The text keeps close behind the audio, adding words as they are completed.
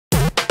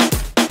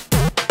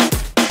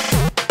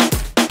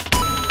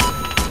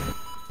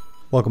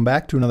Welcome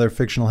back to another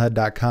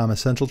fictionalhead.com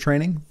essential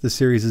training. This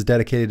series is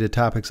dedicated to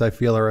topics I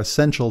feel are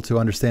essential to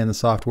understand the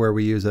software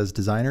we use as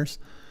designers.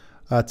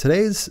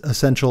 Today's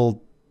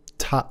essential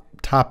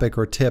topic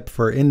or tip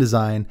for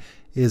InDesign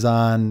is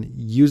on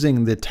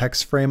using the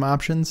text frame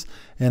options.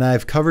 And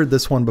I've covered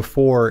this one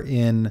before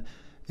in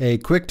a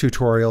quick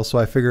tutorial, so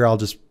I figure I'll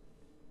just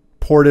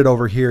port it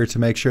over here to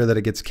make sure that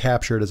it gets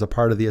captured as a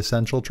part of the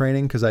essential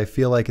training, because I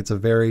feel like it's a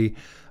very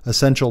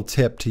essential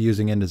tip to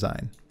using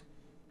InDesign.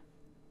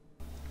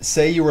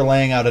 Say you were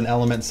laying out an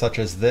element such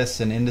as this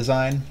in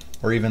InDesign,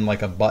 or even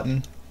like a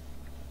button.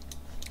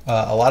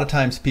 A lot of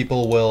times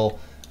people will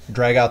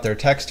drag out their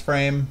text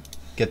frame,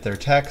 get their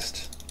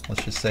text.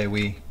 Let's just say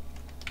we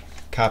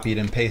copied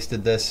and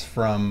pasted this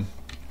from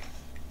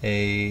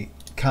a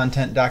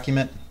content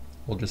document.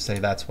 We'll just say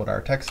that's what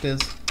our text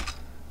is.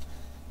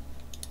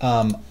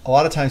 A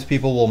lot of times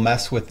people will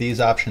mess with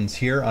these options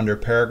here under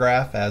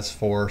paragraph, as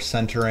for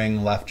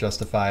centering, left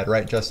justified,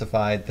 right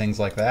justified, things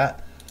like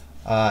that.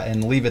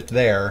 And leave it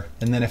there,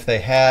 and then if they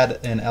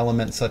had an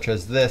element such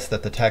as this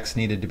that the text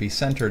needed to be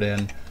centered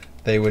in,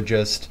 they would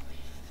just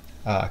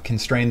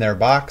constrain their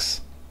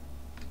box.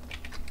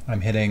 I'm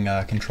hitting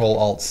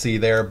Control-Alt-C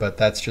there, but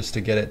that's just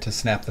to get it to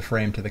snap the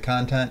frame to the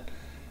content.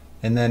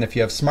 And then if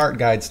you have smart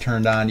guides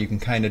turned on, you can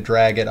kind of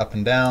drag it up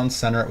and down,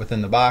 center it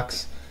within the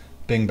box,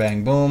 bing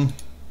bang boom,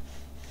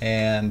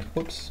 and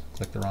whoops,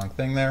 click the wrong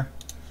thing there.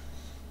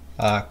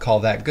 Call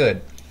that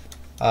good.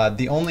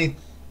 The only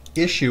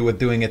issue with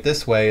doing it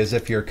this way is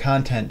if your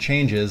content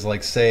changes,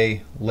 like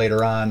say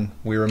later on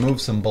we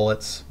remove some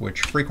bullets, which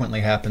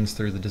frequently happens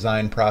through the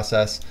design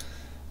process.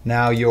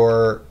 Now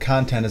your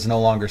content is no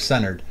longer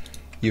centered.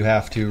 You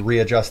have to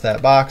readjust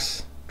that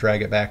box,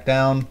 drag it back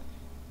down,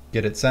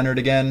 get it centered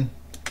again.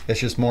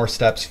 It's just more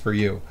steps for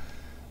you.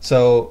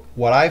 So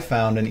what I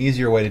found an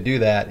easier way to do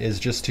that is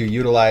just to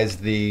utilize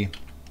the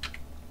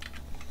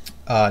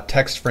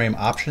text frame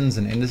options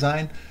in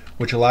InDesign,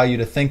 which allow you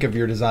to think of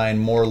your design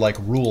more like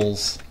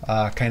rules,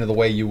 kind of the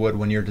way you would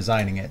when you're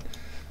designing it.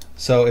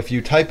 So if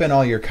you type in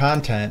all your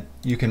content,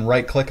 you can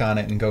right click on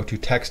it and go to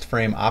text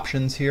frame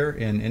options here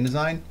in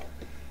InDesign.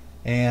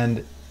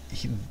 And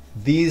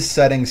these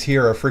settings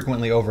here are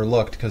frequently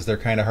overlooked because they're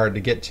kind of hard to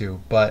get to,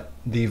 but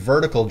the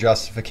vertical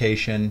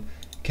justification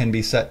can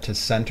be set to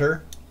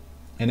center.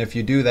 And if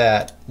you do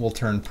that, we'll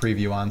turn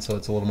preview on so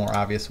it's a little more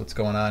obvious what's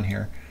going on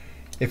here.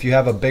 If you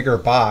have a bigger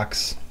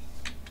box,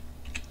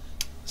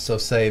 so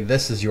say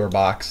this is your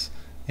box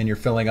and you're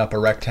filling up a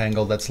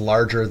rectangle that's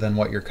larger than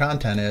what your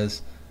content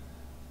is,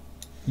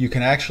 you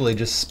can actually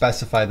just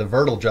specify the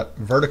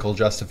vertical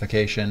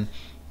justification,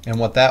 and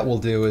what that will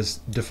do is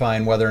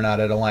define whether or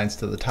not it aligns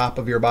to the top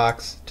of your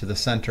box, to the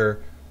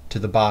center, to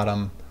the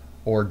bottom,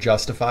 or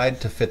justified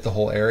to fit the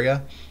whole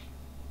area.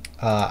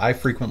 I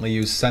frequently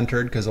use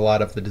centered because a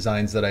lot of the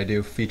designs that I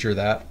do feature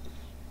that.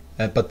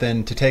 But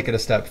then to take it a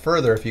step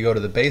further, if you go to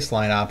the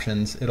baseline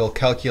options, it'll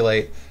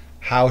calculate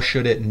how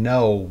should it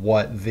know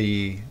what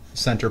the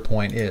center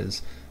point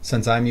is.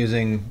 Since I'm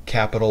using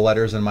capital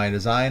letters in my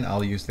design,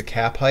 I'll use the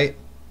cap height.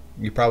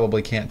 You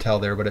probably can't tell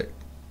there, but it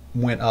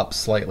went up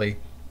slightly.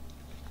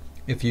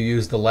 If you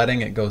use the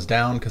leading, it goes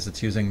down because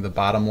it's using the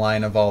bottom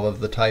line of all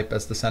of the type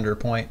as the center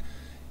point.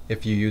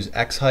 If you use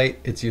X height,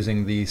 it's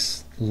using the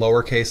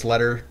lowercase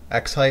letter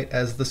X height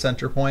as the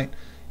center point.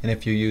 And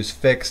if you use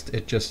fixed,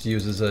 it just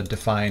uses a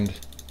defined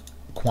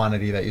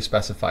quantity that you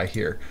specify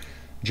here.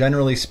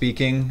 Generally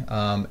speaking,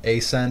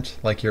 accent,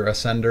 like your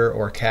ascender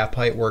or cap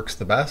height, works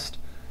the best.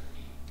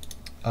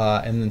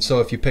 And then so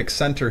if you pick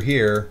center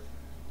here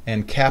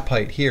and cap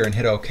height here and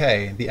hit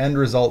OK, the end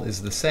result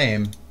is the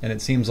same, and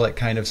it seems like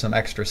kind of some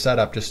extra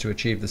setup just to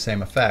achieve the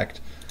same effect.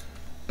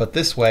 But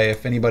this way,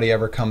 if anybody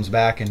ever comes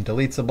back and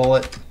deletes a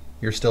bullet,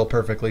 you're still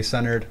perfectly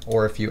centered,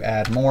 or if you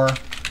add more,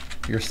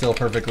 you're still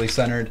perfectly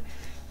centered.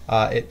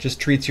 It just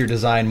treats your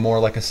design more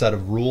like a set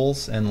of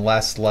rules and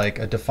less like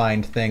a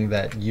defined thing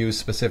that you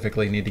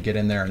specifically need to get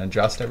in there and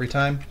adjust every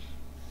time,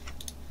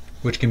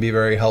 which can be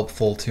very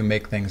helpful to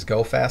make things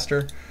go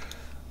faster.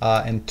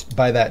 And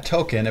by that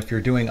token, if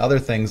you're doing other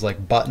things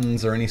like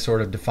buttons or any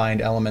sort of defined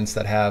elements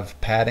that have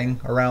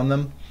padding around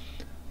them,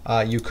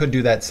 you could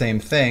do that same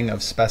thing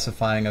of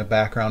specifying a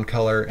background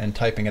color and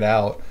typing it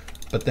out.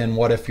 But then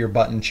what if your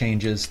button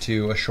changes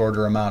to a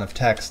shorter amount of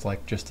text,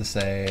 like just to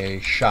say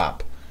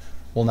shop?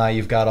 Well, now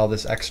you've got all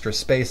this extra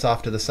space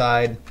off to the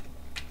side.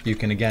 You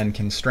can again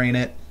constrain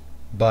it,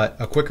 but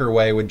a quicker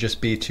way would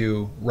just be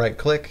to right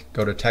click,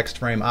 go to text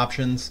frame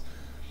options,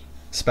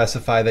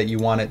 specify that you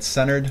want it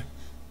centered,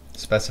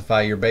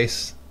 specify your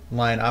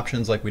baseline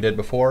options like we did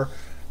before,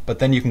 but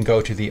then you can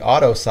go to the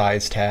auto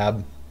size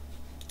tab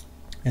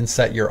and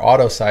set your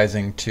auto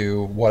sizing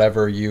to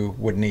whatever you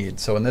would need.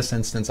 So in this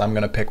instance, I'm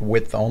going to pick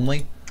width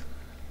only,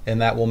 and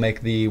that will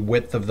make the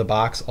width of the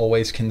box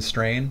always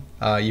constrain.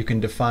 You can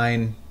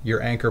define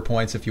your anchor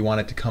points if you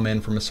want it to come in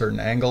from a certain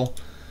angle.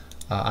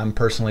 I'm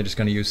personally just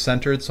going to use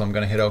centered, so I'm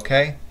going to hit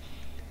OK.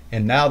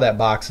 And now that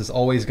box is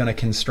always going to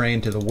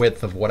constrain to the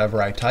width of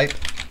whatever I type.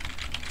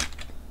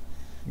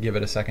 Give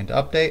it a second to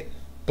update.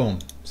 Boom.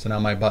 So now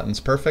my button's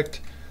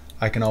perfect.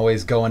 I can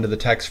always go into the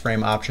text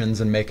frame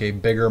options and make a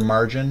bigger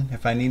margin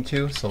if I need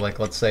to. So like,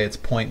 let's say it's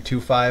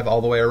 0.25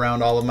 all the way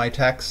around all of my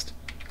text.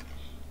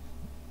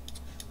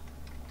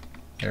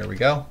 There we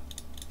go.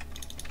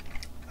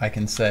 I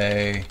can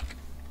say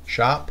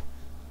shop,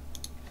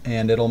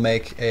 and it'll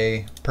make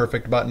a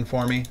perfect button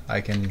for me.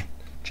 I can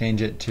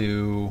change it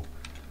to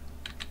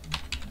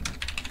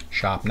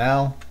shop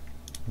now.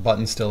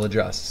 Button still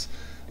adjusts.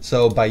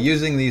 So by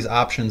using these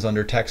options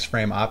under text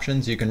frame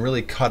options, you can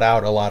really cut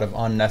out a lot of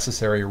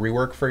unnecessary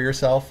rework for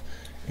yourself,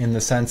 in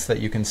the sense that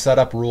you can set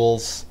up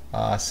rules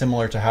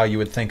similar to how you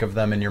would think of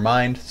them in your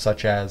mind,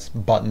 such as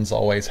buttons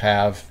always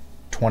have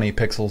 20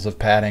 pixels of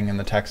padding and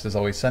the text is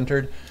always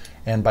centered.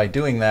 And by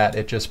doing that,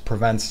 it just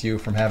prevents you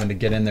from having to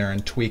get in there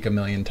and tweak a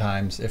million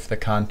times if the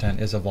content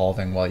is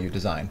evolving while you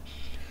design.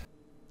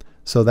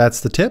 So that's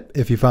the tip.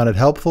 If you found it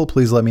helpful,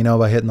 please let me know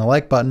by hitting the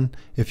like button.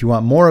 If you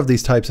want more of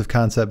these types of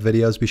concept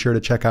videos, be sure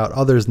to check out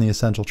others in the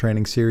Essential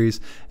Training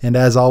series. And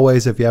as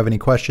always, if you have any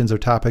questions or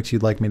topics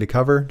you'd like me to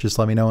cover, just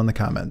let me know in the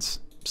comments.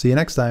 See you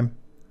next time.